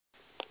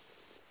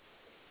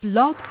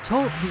Blog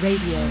Talk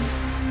Radio.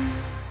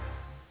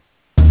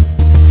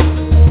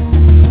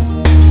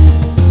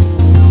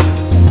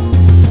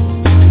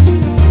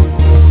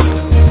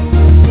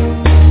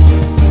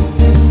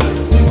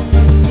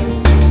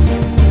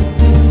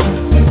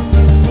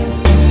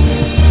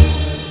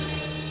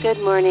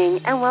 Good morning,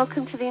 and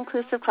welcome to the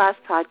Inclusive Class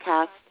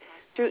podcast.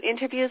 Through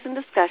interviews and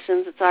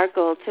discussions, it's our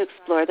goal to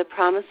explore the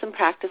promise and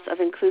practice of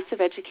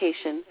inclusive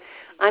education.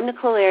 I'm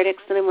Nicole Erdix,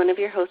 and I'm one of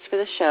your hosts for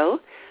the show.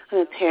 I'm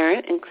a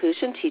parent,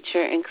 inclusion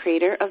teacher, and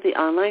creator of the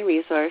online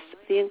resource,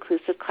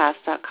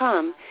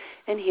 theinclusiveclass.com.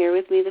 And here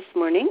with me this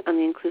morning on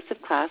the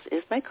Inclusive Class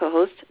is my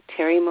co-host,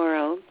 Terry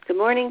Morrow. Good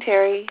morning,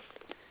 Terry.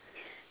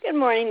 Good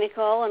morning,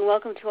 Nicole, and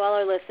welcome to all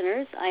our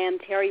listeners. I am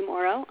Terry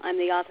Morrow. I'm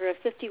the author of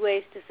 50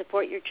 Ways to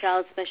Support Your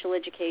Child's Special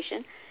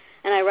Education,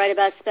 and I write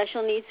about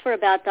special needs for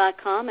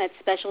About.com at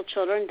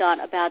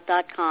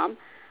specialchildren.about.com.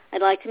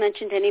 I'd like to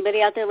mention to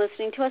anybody out there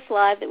listening to us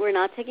live that we're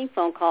not taking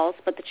phone calls,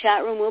 but the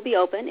chat room will be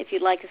open. If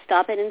you'd like to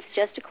stop in and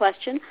suggest a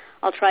question,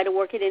 I'll try to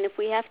work it in if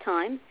we have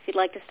time. If you'd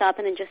like to stop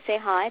in and just say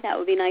hi, that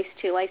would be nice,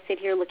 too. I sit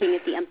here looking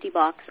at the empty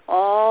box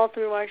all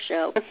through our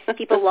show.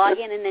 People log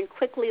in and then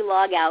quickly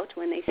log out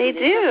when they see there's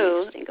something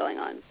interesting going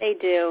on. They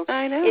do.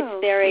 I know.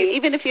 It's very,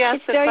 even if you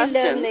ask the question. It's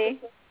very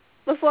lonely.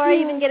 Before I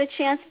even get a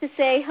chance to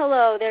say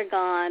hello, they're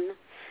gone.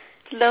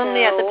 It's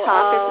lonely at the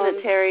top, isn't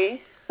it,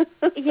 Terry?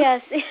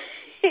 Yes.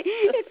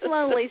 It's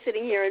lonely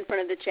sitting here in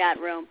front of the chat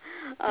room.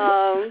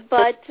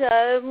 But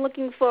I'm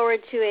looking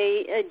forward to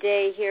a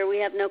day here. We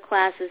have no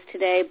classes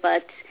today,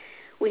 but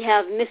we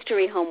have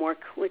mystery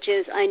homework, which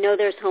is I know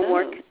there's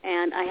homework,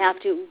 and I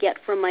have to get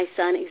from my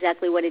son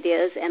exactly what it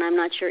is, and I'm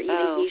not sure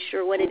even he's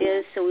sure what it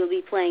is, so we'll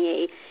be playing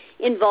a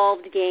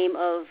involved game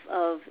of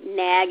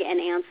nag and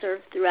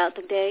answer throughout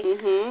the day.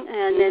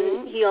 And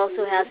then he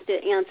also has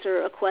to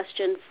answer a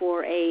question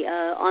for a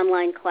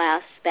online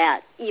class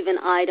that even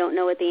I don't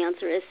know what the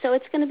answer is. So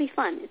it's going to be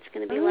fun. It's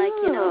going to be like,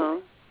 you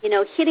know,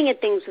 hitting at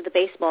things with a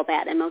baseball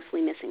bat and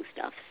mostly missing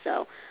stuff.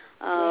 So,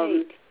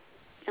 oh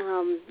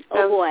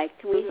boy,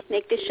 can we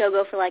make this show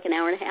go for like an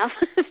hour and a half?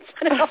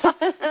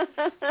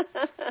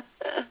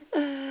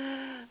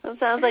 It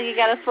sounds like you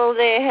got a full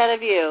day ahead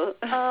of you.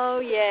 Oh,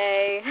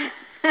 yay.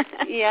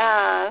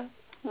 Yeah.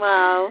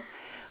 Wow.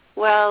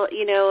 Well,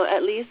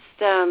 at least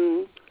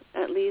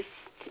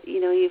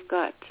you've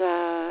got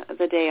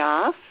the day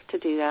off to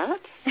do that.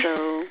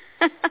 So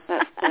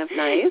that's kind of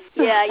nice.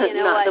 Yeah,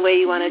 not what? The way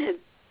you wanted to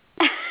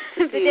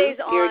the days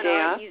your on day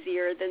are off.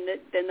 easier than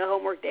the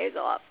homework days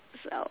off.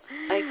 So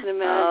I can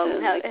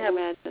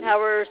imagine.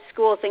 How are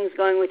school things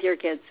going with your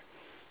kids?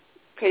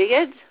 Pretty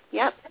good.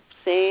 Yep.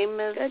 Same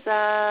as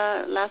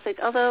last week.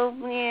 Although,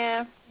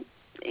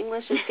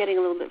 English is getting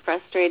a little bit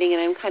frustrating,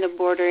 and I'm kind of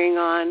bordering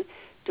on,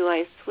 do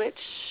I switch?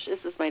 This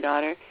is my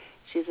daughter.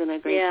 She's in a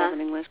grade 7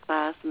 English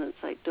class, and it's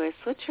like, do I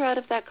switch her out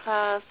of that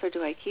class, or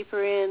do I keep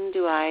her in?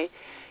 Do I,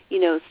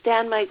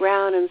 stand my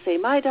ground and say,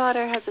 my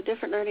daughter has a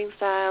different learning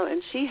style,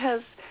 and she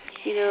has,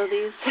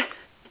 these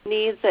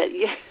needs that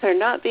are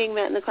not being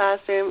met in the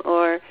classroom,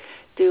 or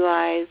do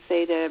I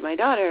say to my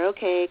daughter,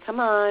 okay, come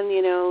on,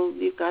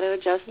 you've got to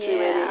adjust to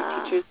it,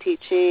 your teacher's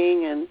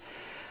teaching, and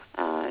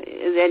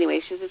anyway,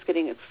 she's just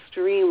getting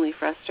extremely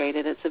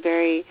frustrated. It's a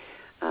very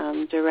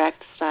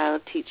direct style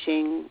of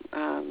teaching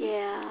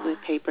with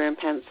paper and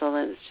pencil,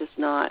 and it's just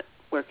not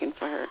working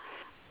for her.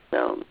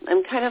 So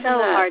I'm kind of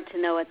hard to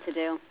know what to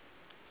do.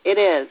 It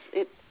is.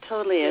 It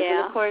totally is. Yeah.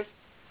 And of course,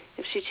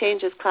 if she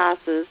changes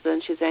classes, then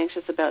she's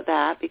anxious about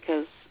that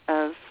because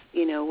of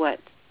what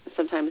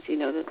sometimes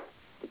the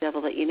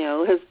devil that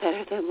is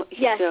better than what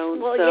you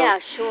don't. Well, so, yeah,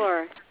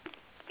 sure.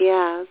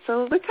 Yeah,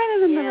 so we're kind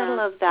of in the middle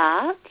of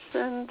that,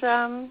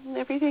 and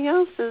everything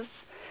else is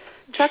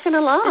trucking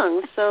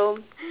along, so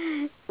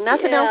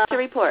nothing else to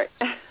report.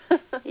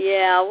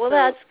 Yeah, well,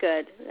 that's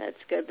good.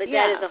 That's good. But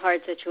that is a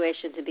hard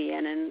situation to be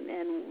in,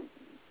 and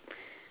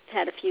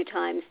had a few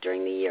times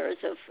during the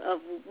years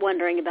of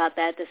wondering about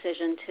that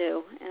decision,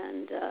 too.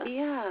 And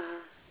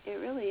it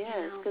really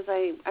is, because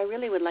I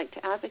really would like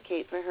to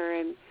advocate for her,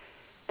 and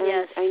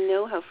I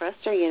know how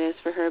frustrating it is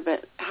for her,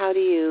 but how do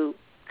you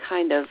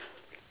kind of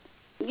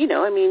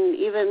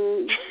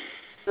even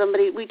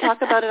we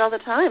talk about it all the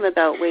time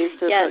about ways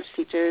to approach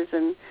teachers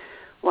and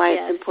why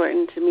it's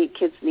important to meet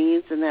kids'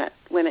 needs, and that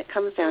when it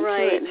comes down to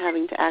it and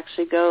having to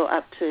actually go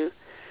up to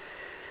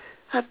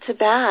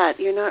bat,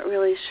 you're not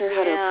really sure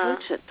how to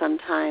approach it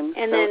sometimes.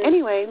 And so then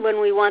anyway,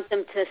 when we want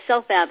them to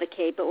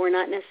self-advocate, but we're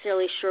not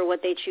necessarily sure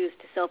what they choose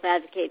to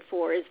self-advocate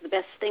for is the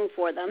best thing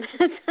for them.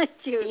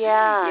 Do you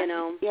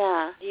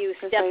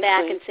step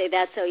back and say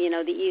that's the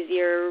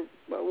easier,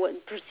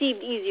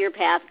 perceived easier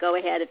path, go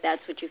ahead if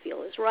that's what you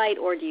feel is right,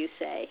 or do you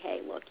say,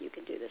 hey, look, you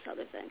can do this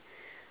other thing?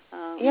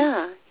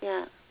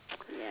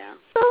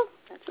 So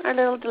that's our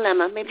little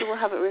dilemma. Maybe we'll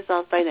have it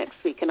resolved by next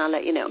week, and I'll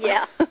let you know.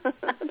 Yeah.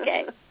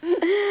 Okay.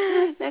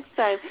 Next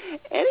time.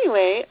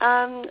 Anyway,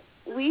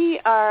 we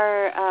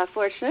are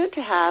fortunate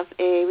to have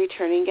a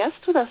returning guest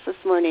with us this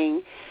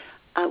morning.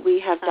 We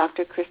have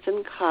Dr.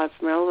 Kristen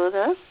Cosmerl with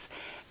us,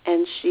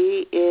 and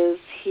she is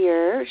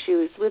here. She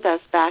was with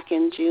us back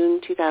in June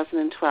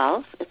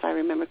 2012, if I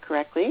remember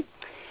correctly,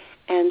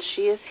 and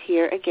she is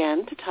here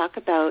again to talk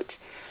about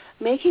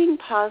making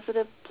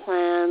positive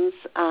plans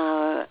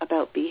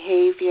about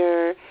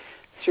behavior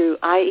through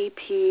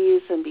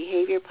IEPs and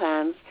behavior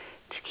plans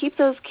to keep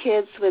those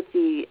kids with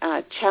the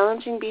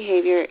challenging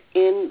behavior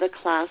in the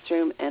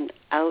classroom and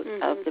out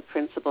of the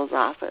principal's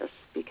office,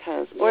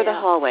 or the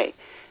hallway,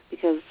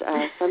 because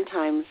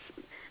sometimes,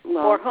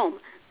 or home.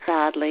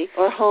 Sadly,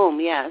 or home,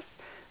 yes.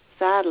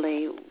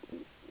 Sadly,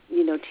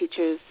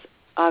 teachers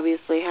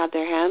obviously have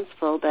their hands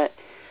full, but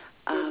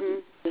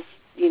just,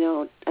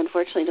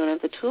 unfortunately don't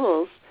have the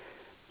tools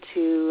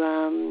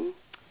to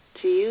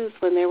use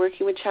when they're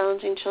working with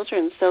challenging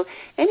children. So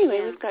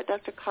anyway, we've got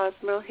Dr.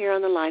 Cosmerl here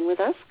on the line with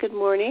us. Good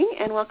morning,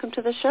 and welcome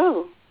to the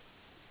show.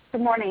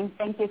 Good morning.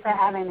 Thank you for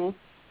having me.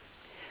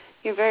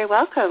 You're very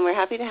welcome. We're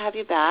happy to have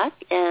you back.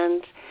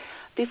 And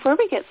before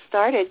we get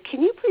started,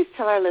 can you please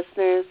tell our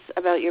listeners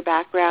about your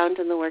background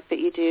and the work that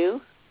you do?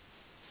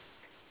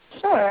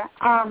 Sure.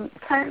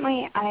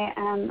 Currently, I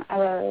am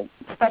a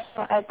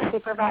special ed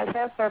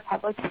supervisor for a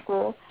public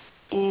school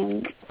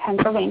in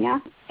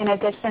Pennsylvania. In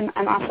addition,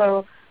 I'm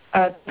also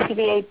a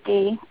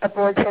PBAD, a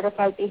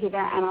board-certified behavior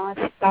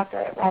analyst,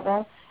 doctorate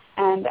level,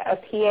 and a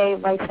PA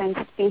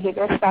licensed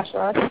behavior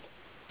specialist.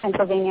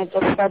 Pennsylvania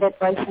just started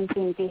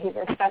licensing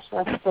behavior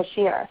specialists this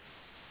year.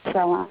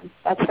 So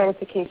that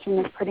certification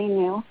is pretty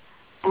new.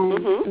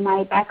 And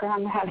my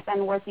background has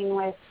been working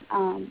with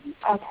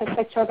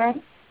autistic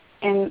children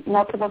in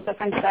multiple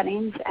different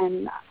settings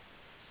and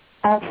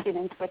all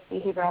students with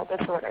behavioral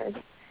disorders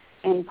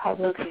in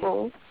public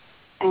schools.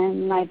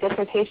 And my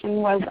dissertation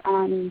was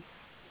on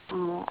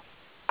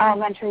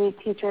elementary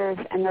teachers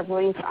and their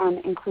beliefs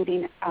on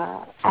including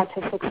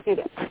autistic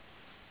students.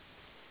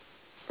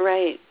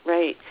 Right.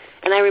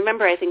 And I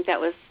remember, I think that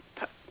was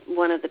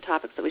one of the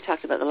topics that we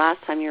talked about the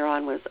last time you were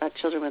on was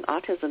children with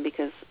autism,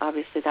 because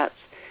obviously that's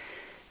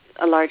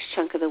a large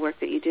chunk of the work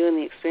that you do and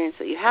the experience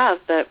that you have.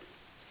 But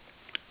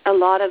a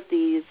lot of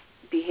these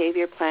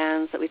behavior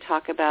plans that we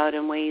talk about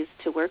and ways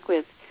to work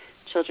with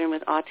children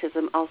with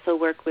autism also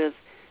work with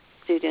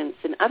students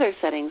in other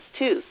settings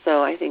too.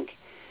 So I think,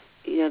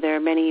 there are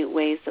many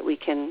ways that we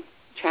can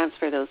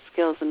transfer those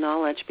skills and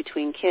knowledge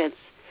between kids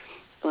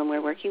when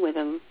we're working with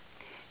them.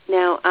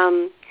 Now,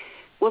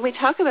 when we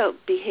talk about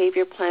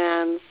behavior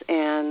plans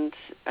and,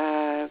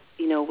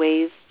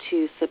 ways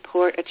to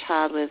support a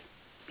child with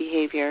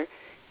behavior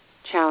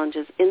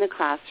challenges in the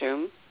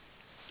classroom,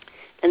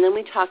 and then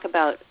we talk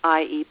about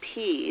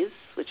IEPs,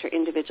 which are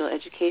individual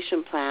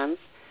education plans,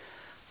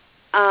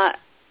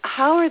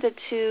 how are the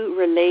two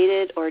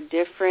related or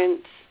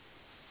different,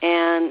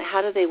 and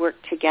how do they work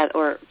together,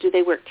 or do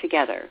they work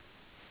together?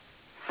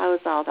 How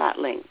is all that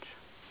linked?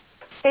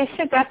 They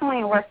should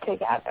definitely work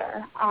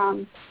together.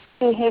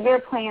 Behavior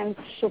plans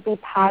should be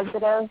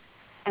positive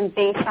and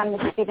based on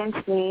the student's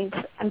needs.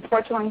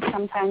 Unfortunately,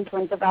 sometimes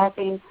when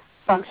developing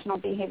functional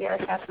behavior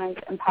assessments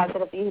and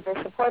positive behavior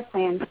support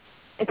plans,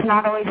 it's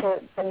not always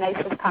the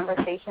nicest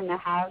conversation to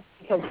have,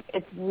 because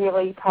it's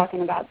really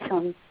talking about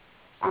some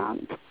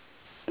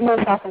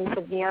most often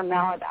severe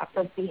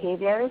maladaptive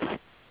behaviors.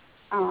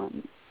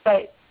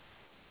 But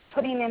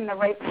putting in the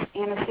right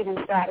antecedent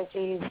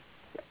strategies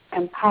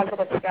and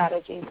positive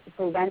strategies to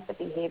prevent the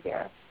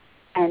behavior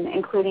and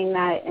including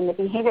that in the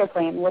behavior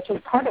plan, which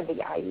is part of the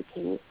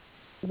IEP,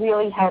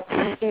 really helps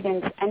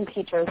students and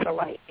teachers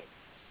alike.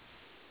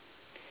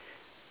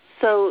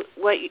 So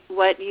what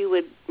you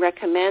would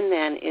recommend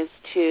then is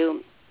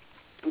to,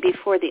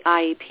 before the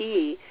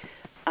IEP,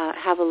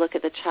 have a look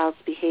at the child's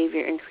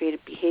behavior and create a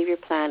behavior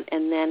plan,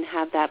 and then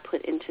have that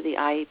put into the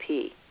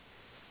IEP.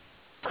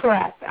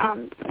 Correct.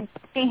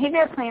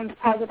 Behavior plans,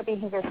 positive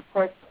behavior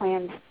support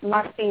plans,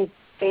 must be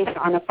based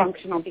on a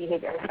functional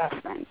behavior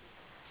assessment.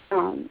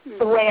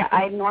 The way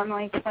I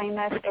normally explain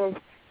this is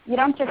you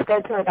don't just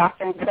go to a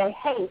doctor and say,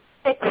 hey,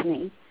 fix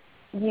me.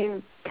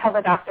 You tell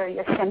the doctor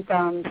your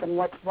symptoms and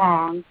what's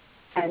wrong,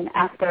 and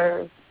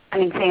after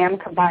an exam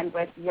combined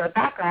with your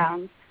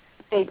background,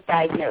 they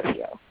diagnose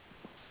you.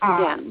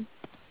 An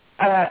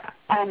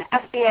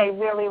SBA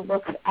really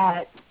looks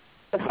at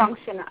the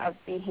function of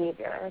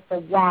behavior, the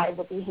why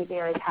the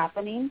behavior is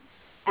happening,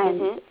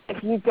 and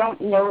if you don't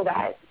know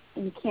that,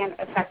 you can't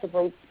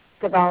effectively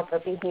develop a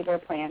behavior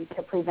plan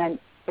to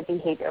prevent the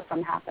behavior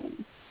from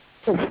happening.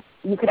 Because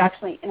you could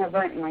actually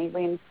inadvertently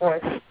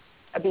reinforce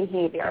a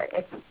behavior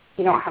if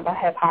you don't have a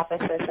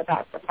hypothesis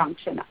about the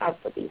function of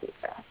the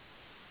behavior.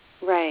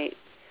 Right,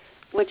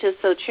 which is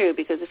so true,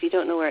 because if you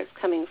don't know where it's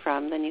coming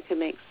from, then you can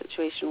make the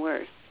situation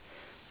worse.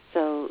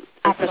 So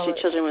especially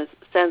children with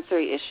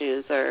sensory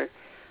issues or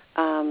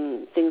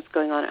things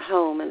going on at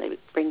home, and they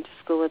bring to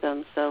school with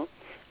them. So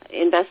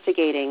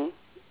investigating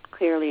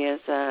clearly is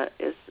a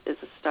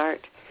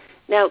start.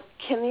 Now,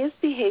 can these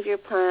behavior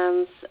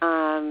plans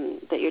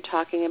that you're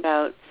talking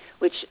about,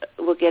 which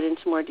we'll get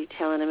into more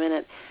detail in a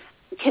minute,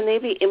 can they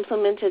be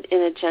implemented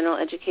in a general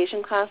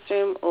education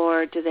classroom,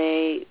 or do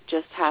they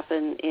just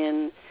happen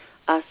in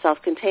a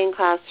self-contained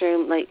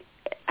classroom? Like,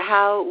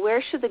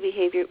 where should the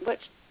behavior,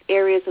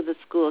 areas of the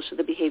school should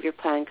the behavior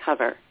plan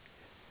cover?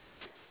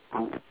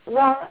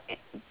 Well,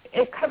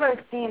 it covers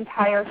the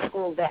entire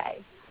school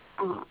day.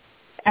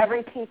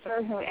 Every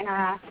teacher who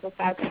interacts with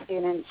that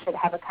student should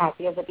have a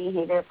copy of the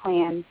behavior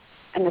plan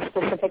and the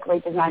specifically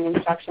designed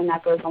instruction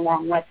that goes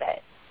along with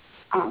it,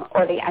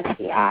 or the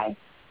SDI.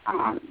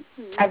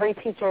 Every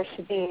teacher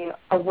should be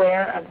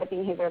aware of the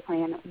behavior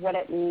plan, what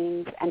it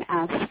means, and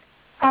ask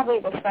probably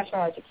the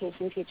special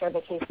education teacher,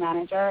 the case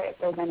manager, if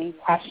there's any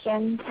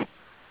questions.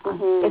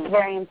 It's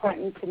very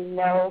important to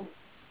know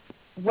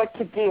what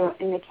to do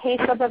in the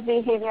case of a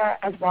behavior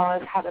as well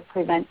as how to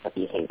prevent the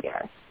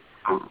behavior.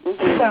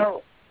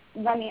 So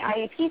when the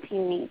IEP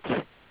team meets,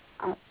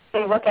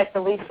 they look at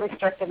the least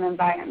restrictive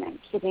environment,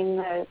 keeping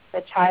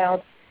the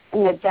child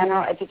in the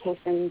general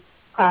education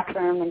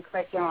classroom and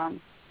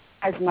curriculum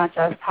as much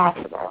as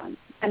possible,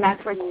 and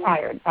that's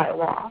required by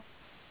law.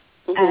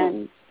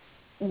 And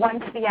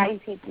once the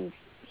IEP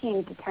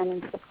team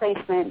determines the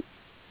placement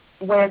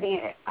where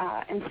the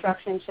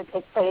instruction should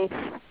take place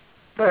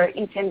for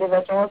each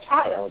individual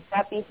child,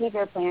 that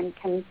behavior plan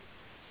can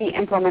be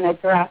implemented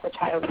throughout the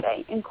child's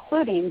day,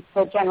 including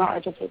the general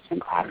education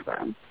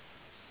classroom.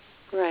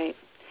 Right.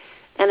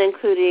 And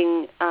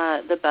including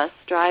the bus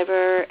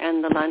driver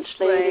and the lunch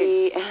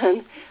lady. Right.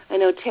 And I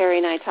know Terry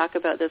and I talk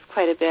about this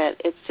quite a bit.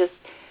 It's just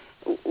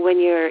when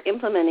you're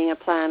implementing a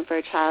plan for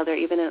a child or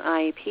even an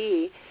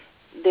IEP,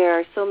 there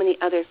are so many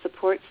other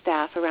support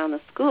staff around the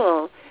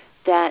school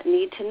that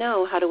need to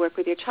know how to work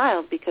with your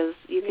child, because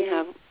you can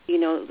have,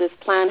 this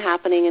plan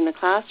happening in the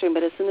classroom,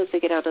 but as soon as they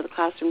get out of the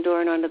classroom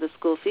door and onto the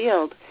school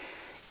field,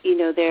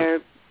 they're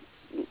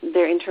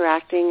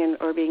interacting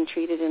or being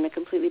treated in a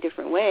completely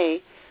different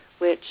way,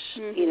 which,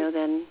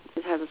 then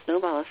it has a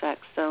snowball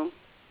effect. So,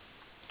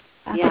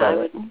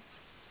 Absolutely.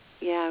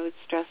 I would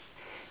stress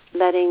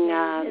letting,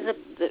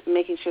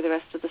 making sure the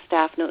rest of the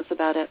staff knows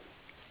about it.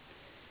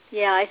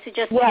 Yeah, I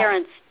suggest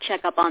parents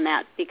check up on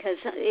that, because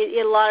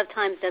it a lot of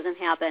times doesn't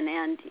happen.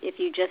 And if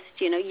you just,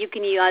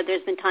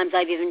 there's been times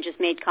I've even just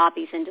made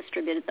copies and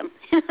distributed them.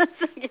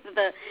 If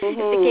the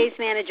case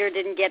manager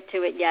didn't get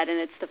to it yet and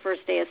it's the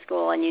first day of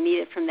school and you need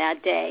it from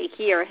that day,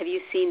 here, have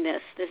you seen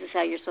this? This is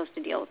how you're supposed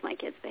to deal with my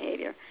kid's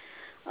behavior.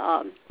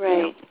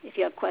 Right. If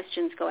you have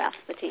questions, go ask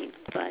the team.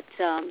 But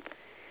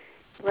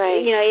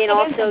right. And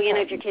also,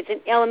 if your kid's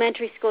in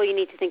elementary school, you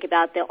need to think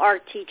about the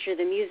art teacher,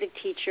 the music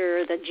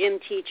teacher, the gym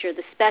teacher,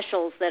 the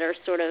specials that are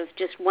sort of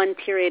just one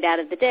period out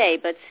of the day,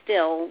 but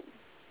still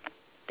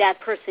that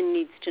person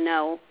needs to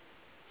know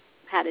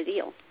how to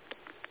deal.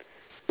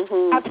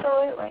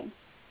 Absolutely.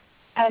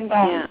 And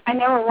I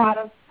know a lot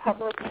of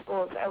public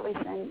schools, at least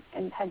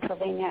in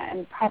Pennsylvania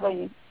and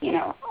probably,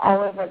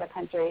 all over the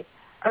country,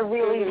 are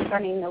really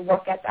starting to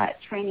look at that,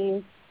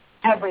 training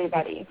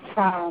everybody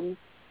from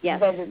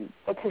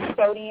the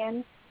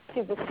custodian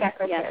to the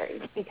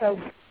secretaries, because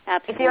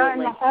if you're in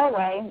the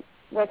hallway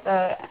with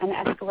an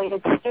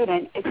escalated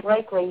student, it's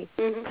likely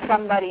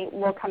somebody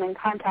will come in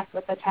contact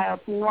with a child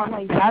who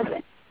normally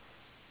doesn't.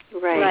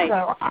 Right.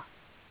 So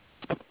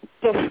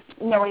just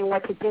knowing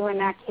what to do in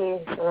that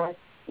case, or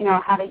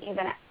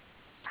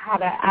how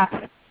to ask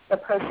the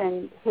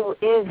person who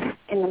is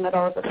in the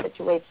middle of the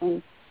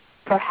situation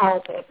for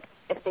help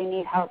if they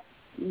need help,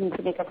 need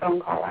to make a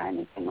phone call or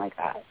anything like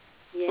that.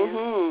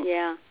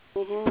 So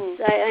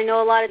I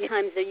know a lot of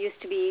times there used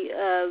to be,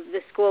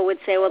 the school would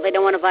say, well, they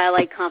don't want to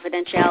violate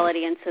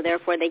confidentiality, and so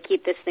therefore they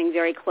keep this thing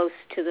very close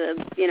to the,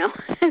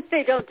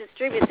 they don't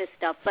distribute this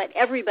stuff. But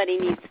everybody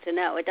needs to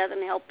know. It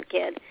doesn't help the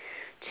kid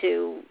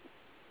to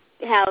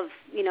have,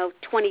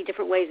 20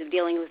 different ways of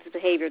dealing with his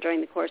behavior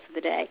during the course of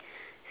the day.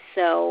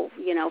 So,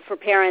 for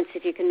parents,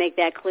 if you can make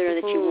that clear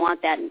that you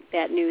want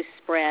that news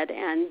spread,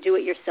 and do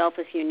it yourself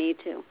if you need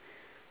to.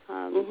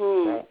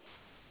 Right.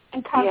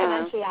 And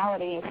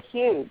confidentiality is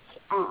huge,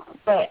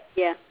 but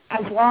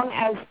as long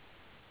as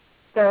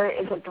there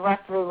is a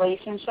direct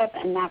relationship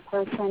and that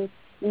person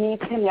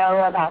needs to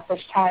know about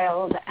this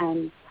child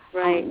and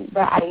the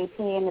IEP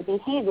and the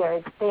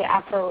behaviors, they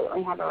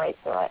absolutely have a right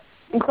to it,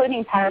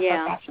 including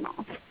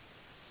paraprofessionals.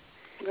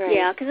 Right.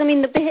 Yeah, because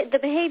the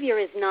behavior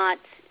is not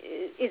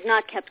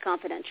kept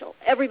confidential.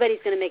 Everybody's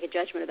going to make a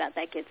judgment about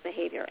that kid's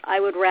behavior. I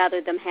would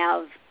rather them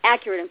have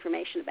accurate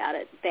information about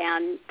it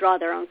than draw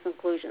their own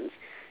conclusions.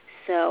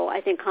 So I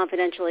think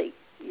confidentiality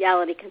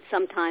can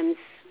sometimes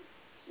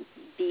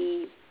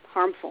be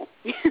harmful.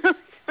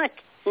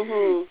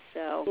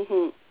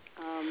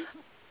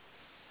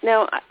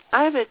 Now,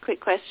 I have a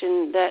quick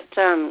question that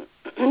I'm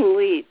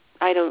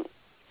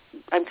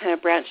kind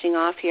of branching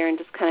off here and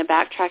just kind of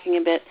backtracking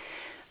a bit.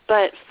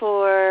 But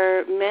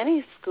for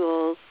many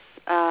schools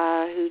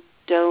who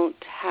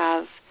don't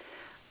have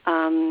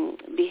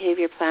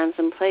behavior plans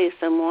in place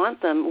and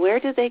want them, where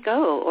do they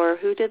go, or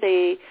who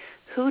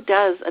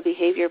does a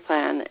behavior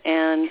plan,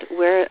 and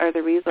where are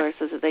the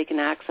resources that they can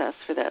access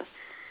for this?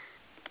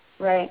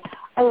 Right.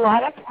 A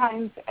lot of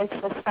times it's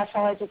the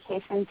special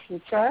education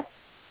teacher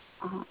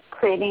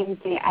creating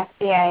the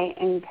SBA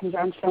in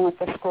conjunction with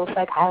the school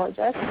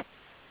psychologist.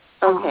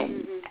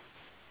 Okay.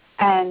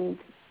 And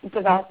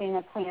developing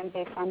a plan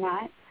based on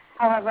that.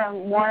 However,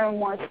 more and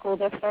more school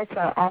districts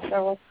are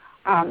also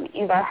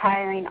either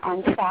hiring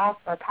on staff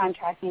or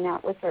contracting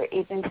out with their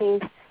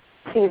agencies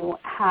to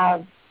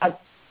have a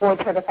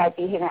board-certified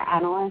behavior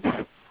analyst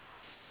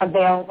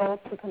available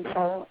to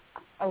consult,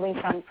 at least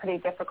on pretty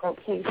difficult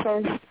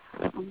cases.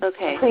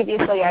 Okay.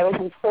 Previously, I was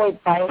employed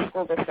by a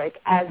school district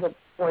as a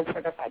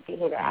board-certified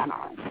behavior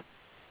analyst.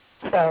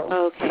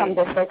 So some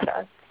districts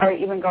are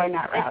even going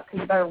that route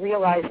because they're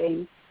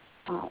realizing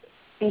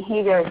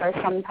behaviors are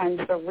sometimes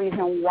the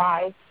reason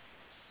why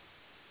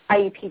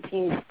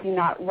IEPTs do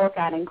not look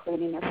at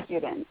including a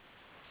student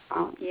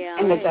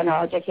in the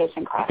general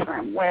education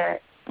classroom, where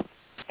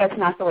that's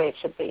not the way it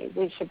should be.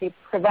 We should be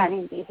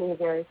preventing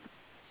behaviors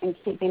and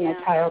keeping the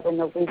child in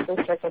the least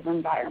restrictive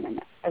environment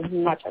as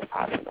much as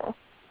possible.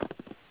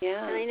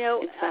 Yeah, and I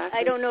know, exactly.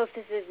 I don't know if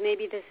this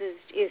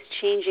is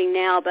changing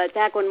now, but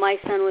back when my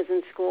son was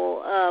in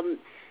school,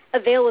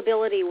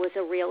 availability was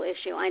a real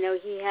issue. I know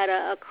he had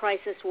a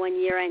crisis one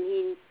year,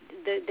 and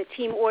the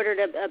team ordered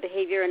a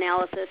behavior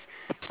analysis,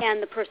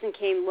 and the person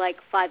came like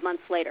 5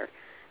 months later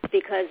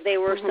because they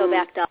were so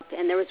backed up,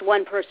 and there was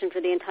one person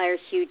for the entire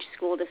huge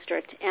school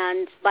district.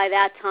 And by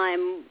that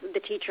time,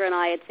 the teacher and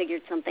I had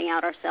figured something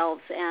out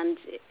ourselves, and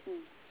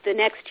the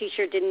next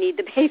teacher didn't need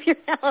the behavior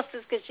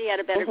analysis because she had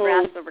a better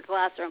grasp of her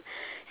classroom.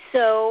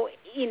 So,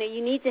 you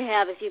need to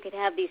have, if you could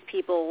have these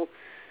people,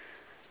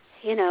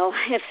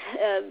 if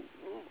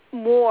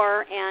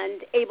more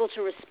and able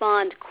to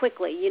respond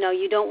quickly.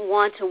 You don't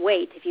want to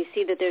wait. If you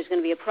see that there's going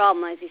to be a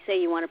problem, as you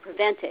say, you want to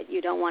prevent it.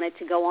 You don't want it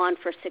to go on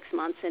for 6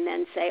 months and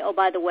then say, oh,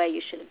 by the way,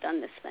 you should have done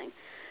this thing.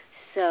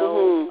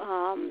 So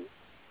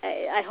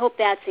I hope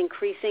that's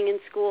increasing in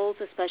schools,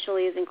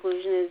 especially as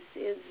inclusion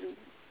is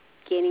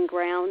gaining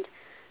ground.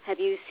 Have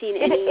you seen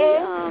any?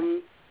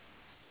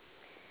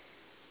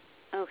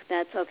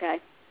 That's okay,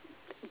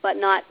 but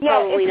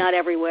probably not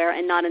everywhere,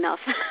 and not enough.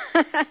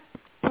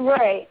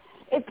 Right.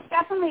 It's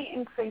definitely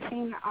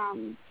increasing.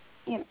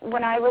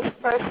 When I was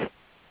first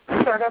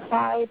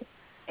certified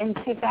in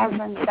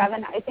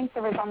 2007, I think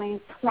there was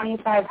only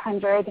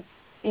 2,500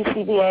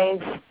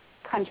 BCBAs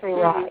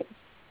countrywide.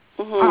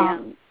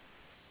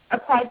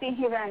 Applied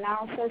behavior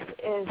analysis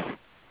is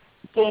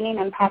gaining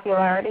in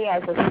popularity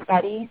as a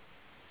study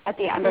at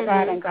the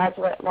undergrad and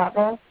graduate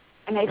level,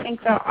 and I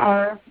think there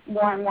are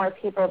more and more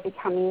people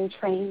becoming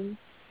trained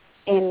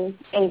in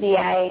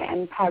ABA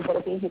and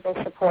positive behavior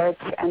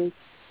supports and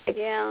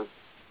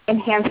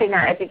enhancing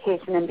their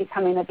education and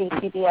becoming a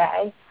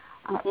BCBA.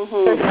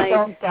 There's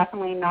still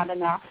definitely not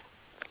enough.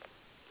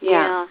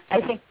 Yeah.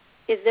 I think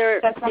is there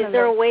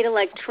a way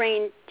to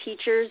train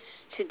teachers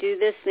to do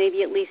this,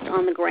 maybe at least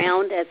on the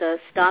ground as a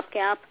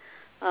stopgap,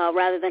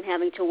 rather than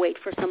having to wait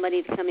for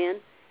somebody to come in?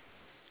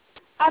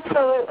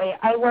 Absolutely.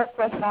 I work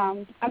with,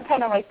 I'm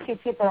kind of like two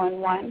people in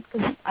one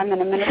because I'm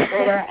an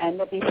administrator and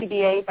a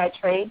BCBA by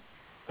trade.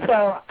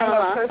 So I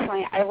know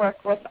personally I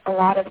work with a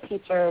lot of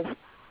teachers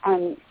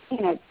on,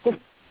 just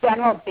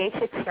general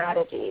basic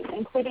strategies,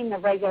 including the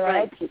regular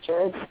ed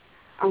teachers.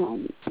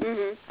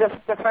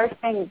 The first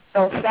thing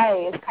they'll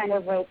say is kind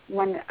of like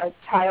when a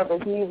child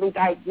is newly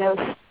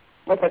diagnosed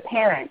with a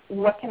parent,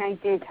 what can I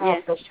do to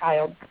help this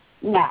child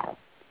now?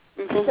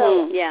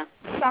 So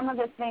some of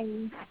the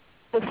things,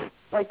 just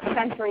like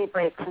sensory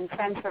breaks and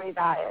sensory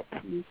diets,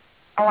 and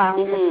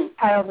allowing the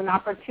child an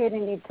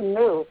opportunity to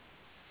move.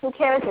 Who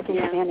cares if he's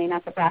standing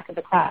at the back of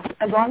the class?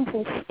 As long as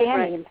he's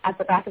standing at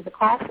the back of the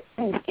class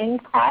and in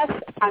class,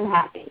 I'm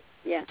happy.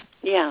 Yeah.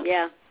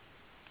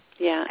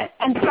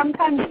 And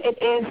sometimes it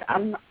is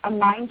a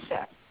mind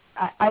shift.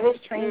 I was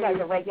trained as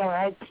a regular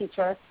ed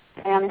teacher.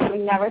 I honestly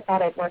never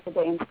thought I'd work a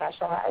day in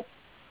special ed.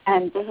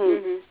 And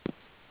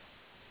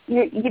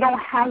you don't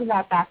have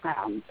that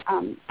background.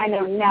 I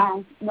know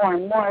now more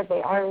and more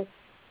they are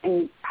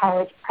in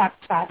college prep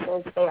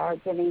classes. They are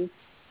giving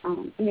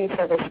new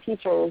service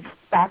teachers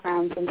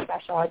backgrounds in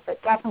special ed,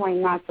 but definitely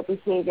not the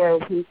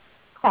behaviors and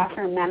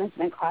classroom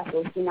management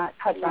classes do not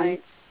touch on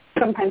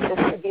sometimes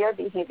the severe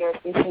behaviors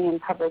we see in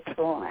public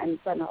school and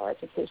general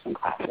education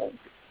classes.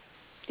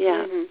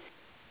 Yeah.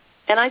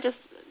 And I just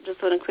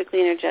want to quickly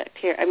interject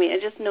here. I mean, I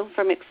just know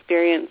from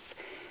experience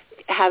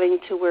having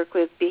to work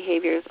with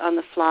behaviors on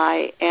the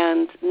fly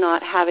and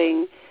not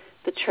having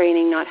the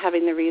training, not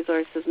having the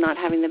resources, not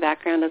having the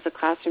background as a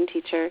classroom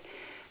teacher.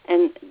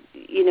 And,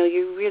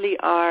 you really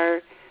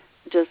are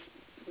just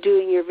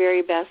doing your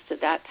very best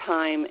at that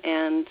time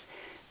and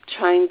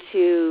trying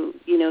to,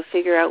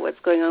 figure out what's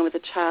going on with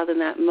the child in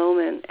that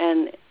moment.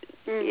 And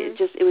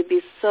it would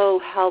be so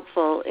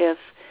helpful if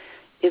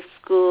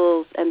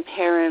schools and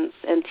parents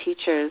and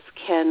teachers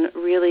can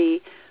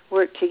really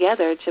work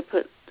together to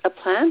put a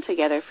plan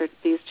together for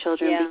these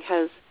children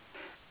because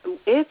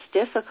it's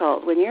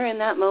difficult when you're in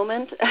that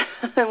moment.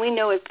 And we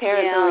know as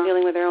parents when we're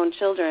dealing with our own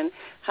children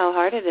how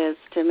hard it is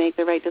to make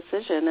the right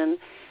decision,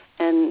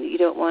 and you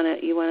want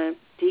to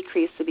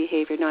decrease the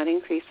behavior, not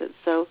increase it.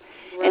 So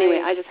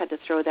anyway, I just had to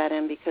throw that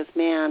in because,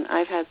 man,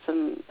 I've had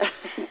some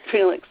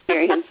real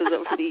experiences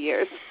over the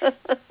years.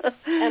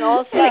 And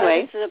also,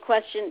 this is a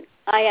question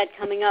I had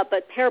coming up,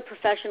 but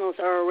paraprofessionals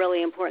are a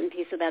really important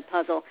piece of that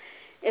puzzle.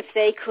 if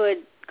they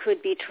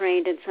could be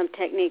trained in some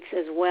techniques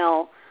as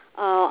well.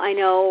 I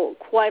know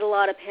quite a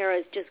lot of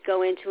paras just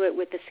go into it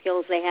with the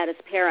skills they had as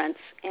parents,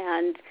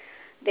 and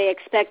they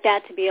expect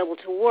that to be able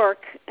to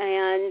work,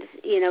 and,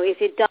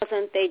 if it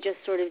doesn't, they just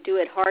sort of do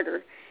it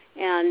harder.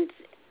 And,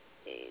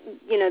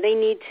 they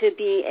need to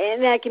be,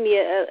 and that can be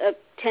a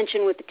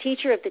tension with the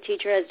teacher if the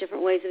teacher has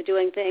different ways of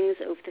doing things,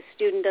 if the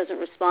student doesn't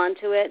respond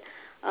to it.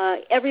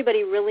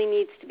 Everybody really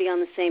needs to be on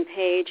the same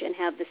page and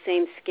have the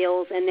same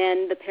skills, and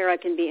then the para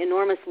can be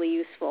enormously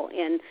useful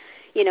in,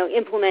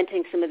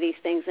 implementing some of these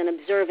things and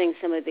observing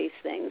some of these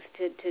things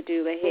to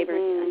do behavior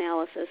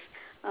analysis.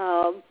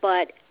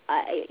 But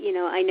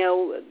I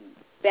know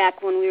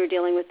back when we were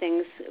dealing with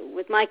things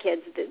with my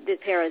kids, the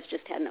paras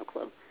just had no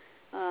clue,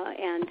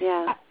 and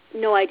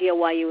no idea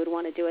why you would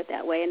want to do it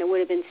that way. And it would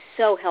have been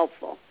so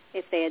helpful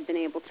if they had been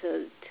able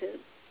to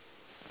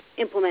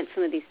implement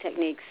some of these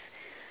techniques,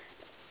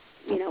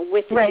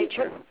 with the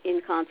teacher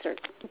in concert.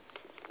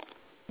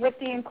 With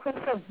the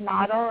inclusive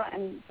model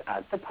and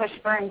the push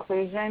for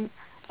inclusion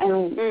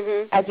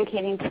and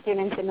educating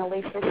students in a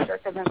least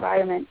restrictive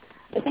environment,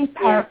 I think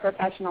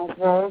paraprofessionals'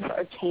 roles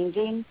are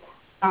changing.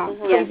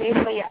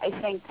 Previously, I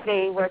think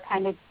they were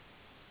kind of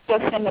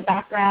just in the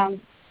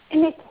background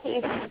in the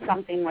case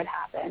something would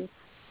happen,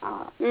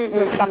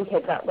 with some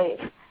kids at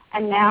least.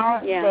 And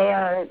now they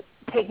are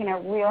taking a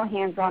real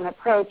hands-on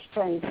approach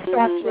to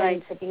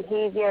instruction, to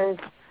behaviors.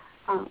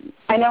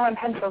 I know in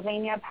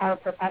Pennsylvania,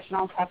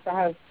 paraprofessionals have to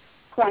have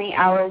 20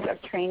 hours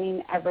of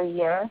training every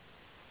year.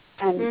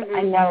 And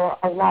I know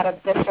a lot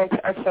of districts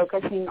are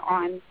focusing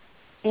on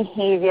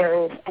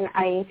behaviors and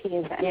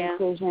IEPs and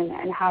inclusion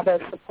and how to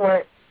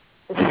support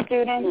the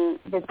student,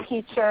 the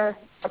teacher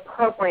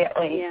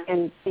appropriately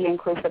in the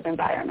inclusive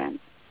environment.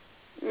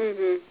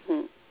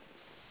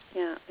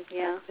 Yeah, exactly.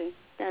 Yeah,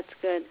 that's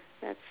good.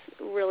 That's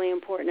really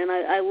important. And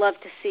I love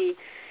to see,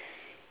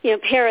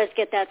 paras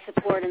get that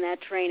support and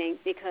that training,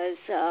 because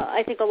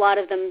I think a lot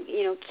of them,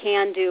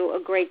 can do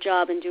a great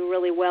job and do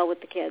really well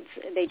with the kids.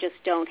 They just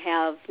don't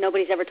have,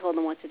 nobody's ever told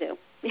them what to do.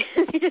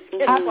 They just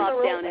get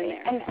plopped down in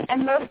there.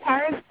 And most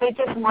parents, they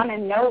just want to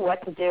know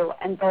what to do,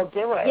 and they'll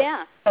do it.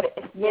 Yeah. But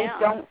if they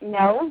don't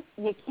know,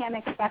 you can't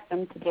expect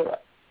them to do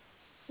it.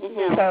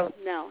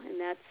 No, and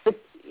that's,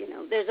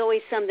 there's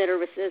always some that are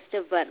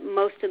resistive, but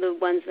most of the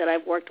ones that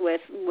I've worked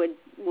with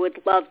would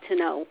love to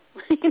know,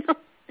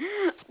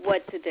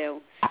 what to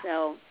do.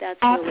 So that's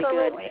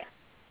really good.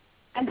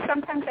 And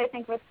sometimes I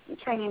think with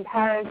training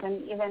paras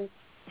and even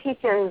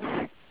teachers,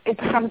 it's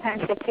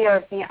sometimes the fear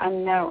of the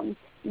unknown.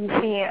 You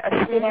see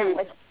a student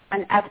with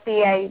an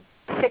FBA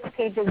 6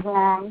 pages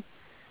long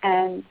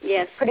and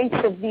pretty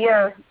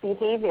severe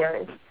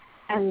behaviors,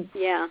 and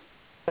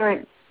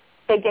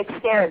they get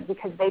scared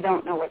because they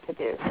don't know what to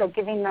do. So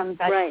giving them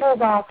that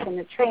toolbox and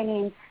the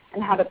training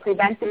and how to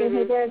prevent the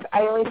behaviors,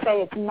 I always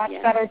say it's much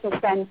better to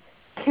spend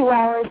 2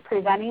 hours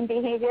preventing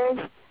behaviors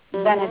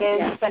than it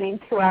is spending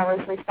 2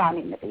 hours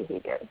responding to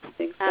behaviors.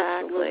 Exactly.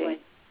 Absolutely.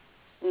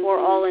 We're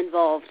all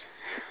involved.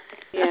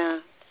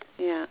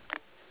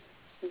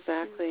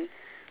 Exactly.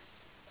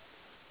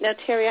 Now,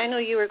 Terry, I know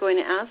you were going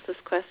to ask this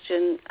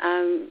question,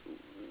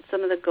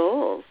 some of the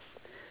goals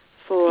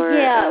for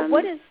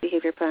what is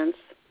behavior plans.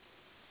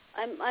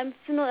 I'm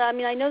familiar. I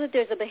mean, I know that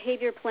there's a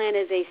behavior plan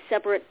as a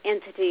separate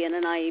entity in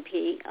an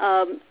IEP.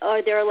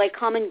 Are there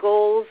common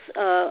goals,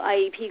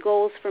 IEP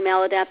goals for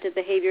maladaptive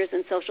behaviors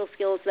and social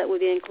skills that would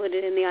be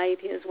included in the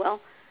IEP as well?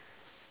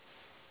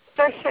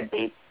 There should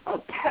be.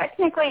 Well,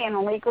 technically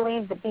and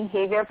legally, the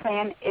behavior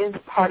plan is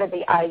part of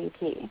the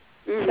IEP.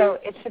 So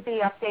it should be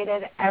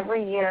updated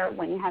every year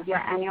when you have your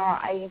annual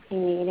IEP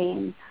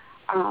meeting.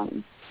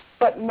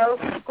 But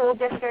most school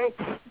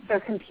districts, their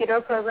computer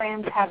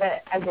programs have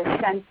it as a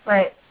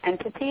separate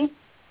entity,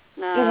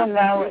 even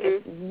though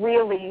it's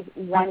really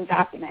one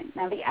document.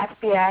 Now, the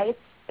SBA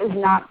is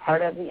not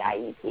part of the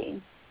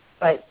IEP,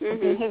 but the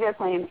behavior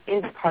plan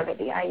is part of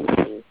the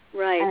IEP.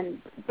 Right.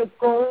 And the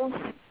goals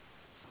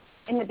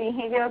in the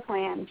behavior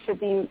plan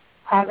should be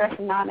progress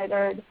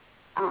monitored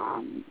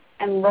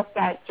and looked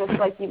at just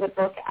like you would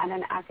look at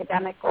an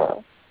academic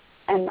goal.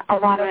 And a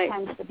lot of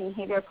times the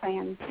behavior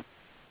plans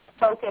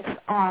focus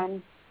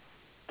on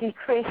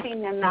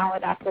decreasing the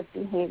maladaptive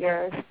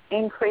behaviors,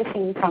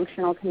 increasing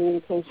functional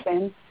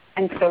communication,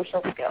 and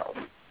social skills.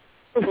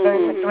 Because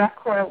there's a direct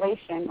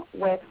correlation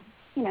with,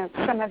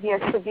 some of your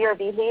severe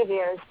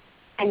behaviors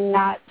and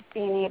not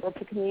being able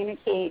to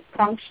communicate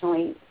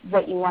functionally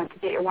what you want to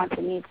get your wants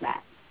and needs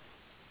met.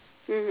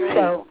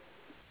 So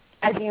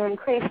as you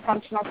increase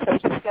functional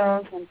social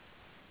skills and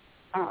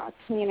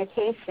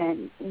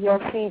communication,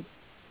 you'll see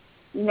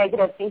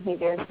negative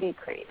behaviors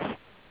decrease.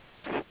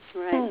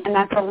 Right. And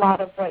that's a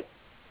lot of what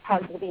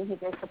positive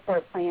behavior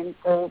support plan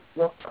goals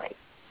look like.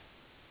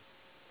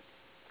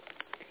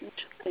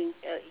 Interesting.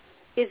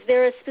 Is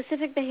there a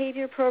specific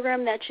behavior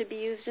program that should be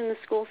used in the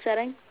school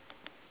setting?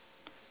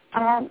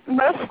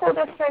 Most school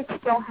districts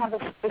don't have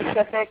a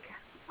specific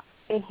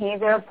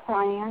behavior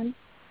plan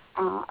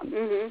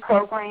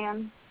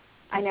program.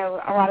 I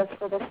know a lot of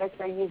school districts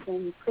are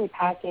using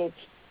prepackaged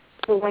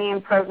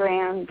Boolean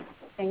programs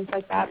things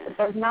like that, but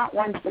there's not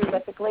one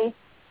specifically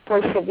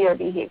for severe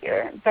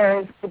behavior.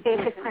 There's the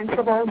basic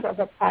principles of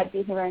applied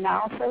behavior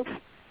analysis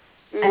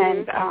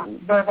and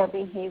verbal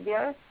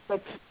behavior,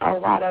 which a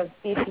lot of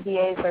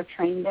BCBAs are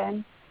trained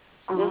in,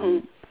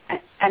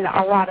 and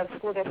a lot of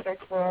school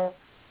districts will,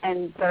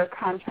 and their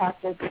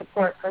contracted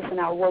support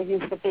personnel will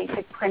use the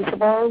basic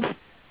principles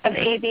of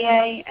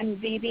ABA and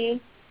VB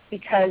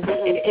because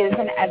it is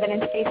an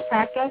evidence-based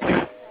practice.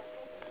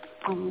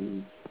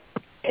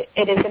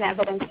 It is an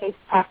evidence-based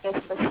practice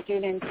for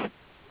students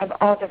of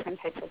all different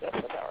types of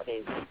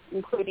disabilities,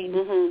 including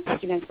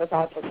students with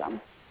autism.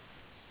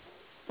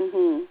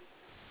 So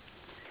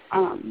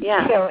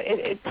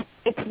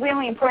it's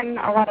really important.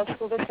 A lot of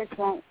school districts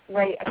won't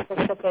write a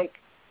specific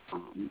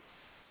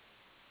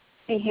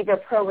behavior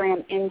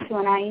program into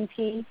an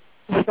IEP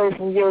because there's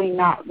really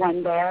not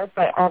one there,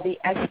 but all the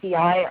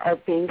SBI are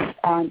based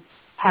on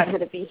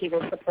positive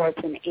behavior supports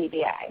in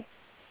ABA.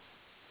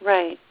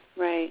 Right.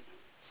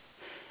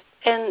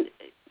 And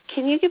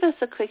can you give us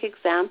a quick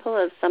example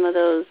of some of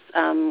those,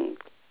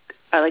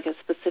 like a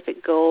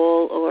specific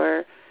goal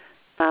or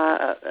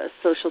a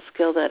social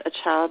skill that a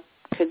child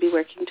could be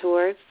working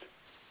towards?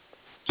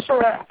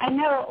 Sure. I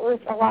know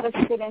with a lot of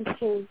students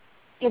who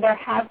either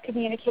have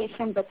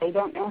communication but they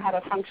don't know how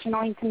to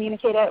functionally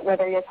communicate it,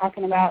 whether you're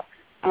talking about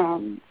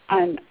an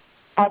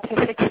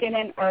autistic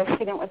student or a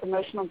student with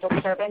emotional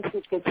disturbance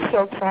who gets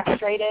so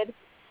frustrated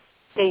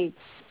they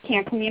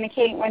can't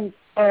communicate when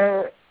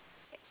they're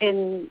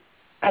in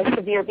a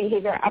severe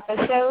behavior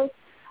episode.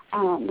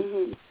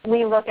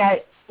 We look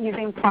at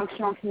using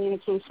functional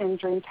communication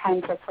during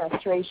times of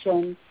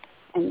frustration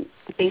and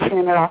basing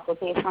it off of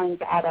baseline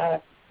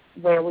data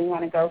where we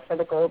want to go for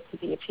the goal to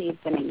be achieved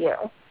in a year.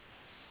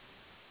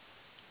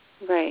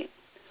 Right.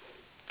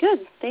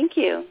 Good. Thank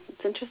you.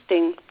 It's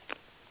interesting.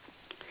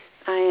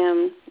 I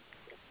am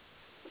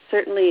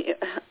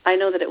I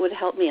know that it would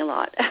help me a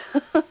lot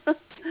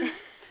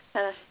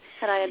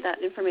had I had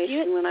that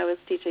information when I was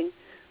teaching.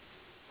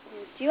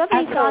 Do you have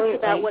any thoughts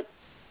about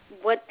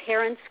what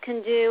parents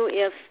can do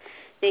if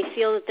they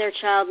feel that their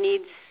child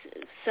needs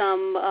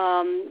some,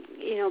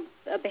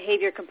 a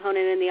behavior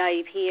component in the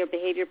IEP or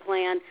behavior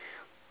plan?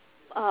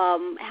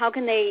 How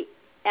can they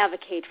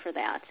advocate for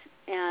that?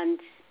 And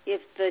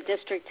if the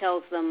district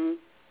tells them,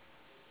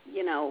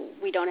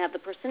 we don't have the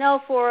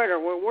personnel for it, or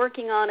we're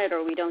working on it,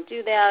 or we don't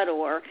do that,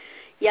 or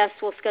yes,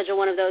 we'll schedule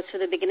one of those for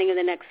the beginning of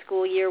the next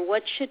school year,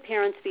 what should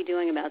parents be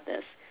doing about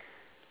this?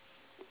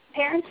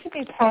 Parents should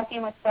be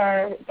talking with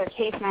their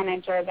case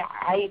manager, the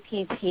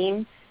IEP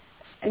team,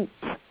 and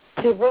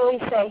to really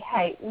say,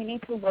 hey, we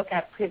need to look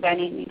at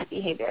preventing these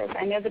behaviors.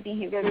 I know the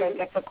behaviors are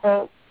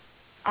difficult.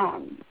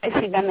 I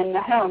see them in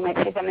the home. I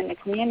see them in the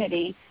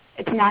community.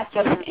 It's not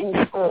just in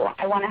school.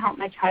 I want to help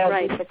my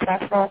child be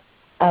successful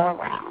all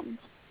around.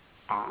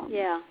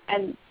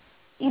 And,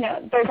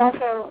 there's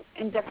also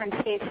in different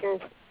states,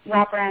 there's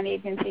wraparound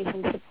agencies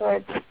and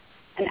supports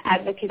and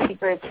advocacy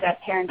groups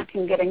that parents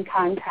can get in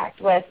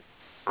contact with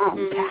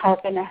to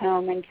help in the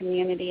home and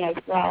community as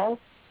well.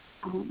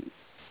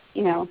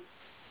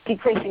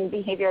 Decreasing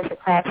behaviors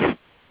across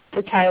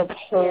the child's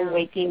whole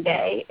waking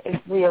day is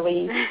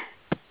really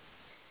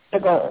the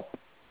goal.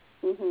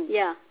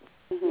 Yeah.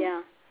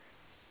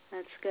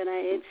 That's good.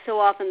 It's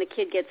so often the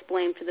kid gets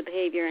blamed for the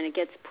behavior and it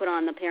gets put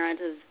on the parent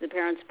as the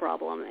parent's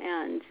problem.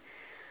 And,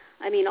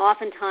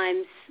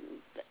 oftentimes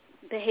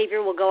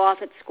behavior will go off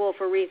at school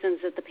for reasons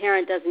that the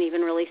parent doesn't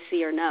even really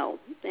see or know.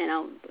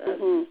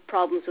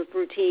 Problems with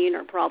routine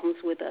or problems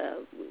with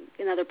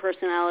another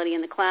personality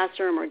in the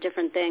classroom or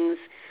different things.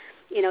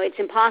 It's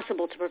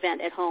impossible to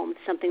prevent at home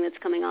something that's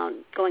going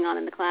on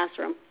in the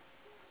classroom.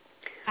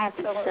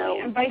 Absolutely,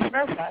 and vice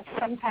versa.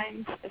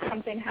 Sometimes if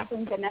something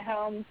happens in the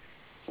home,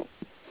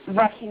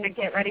 rushing to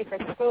get ready for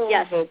school,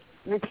 the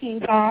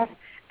routine's off,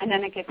 and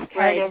then it gets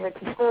carried over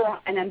to school,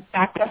 and then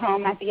back to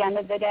home at the end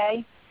of the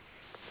day.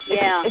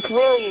 It's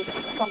really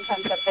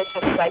sometimes a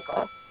vicious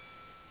cycle.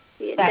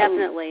 Yeah,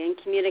 definitely, and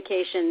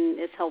communication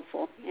is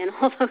helpful in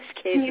all those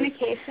cases.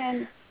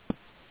 Communication,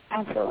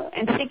 absolutely,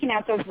 and seeking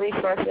out those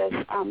resources.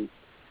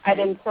 I'd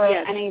employ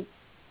any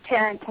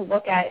parent to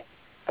look at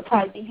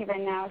applied behavior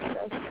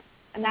analysis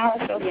and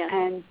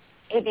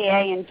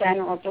ABA in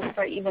general, just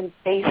for even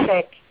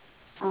basic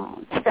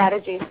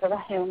strategies for the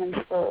home and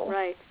school.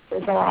 Right.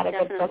 There's a lot of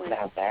good books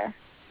out there.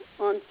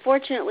 Well,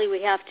 unfortunately,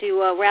 we have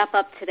to wrap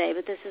up today,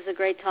 but this is a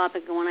great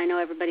topic and one I know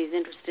everybody's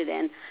interested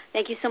in.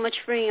 Thank you so much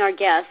for being our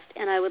guest,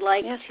 and I would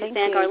like to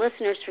thank our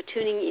listeners for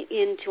tuning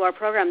in to our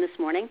program this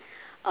morning,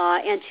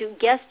 and to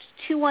guest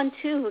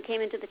 212 who came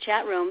into the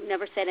chat room,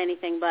 never said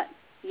anything but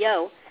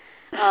yo.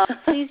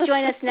 Please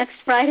join us next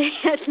Friday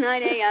at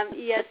 9 a.m.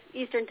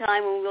 Eastern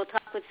Time when we'll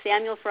talk with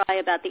Samuel Fry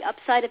about the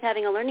upside of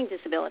having a learning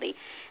disability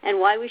and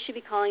why we should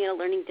be calling it a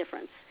learning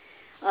difference.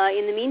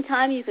 In the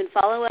meantime, you can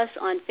follow us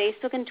on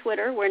Facebook and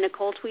Twitter, where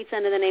Nicole tweets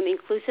under the name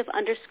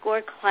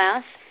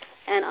inclusive_class,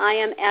 and I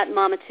am at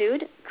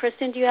Momitude.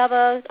 Kristen,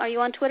 are you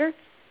on Twitter?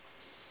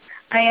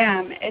 I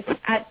am. It's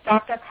at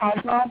Dr.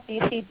 Cosmo,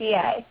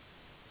 BCBA.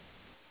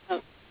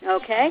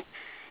 Okay.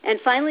 And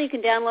finally, you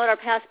can download our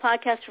past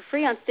podcast for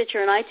free on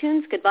Stitcher and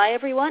iTunes. Goodbye,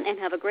 everyone, and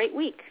have a great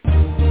week.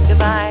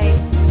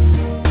 Goodbye.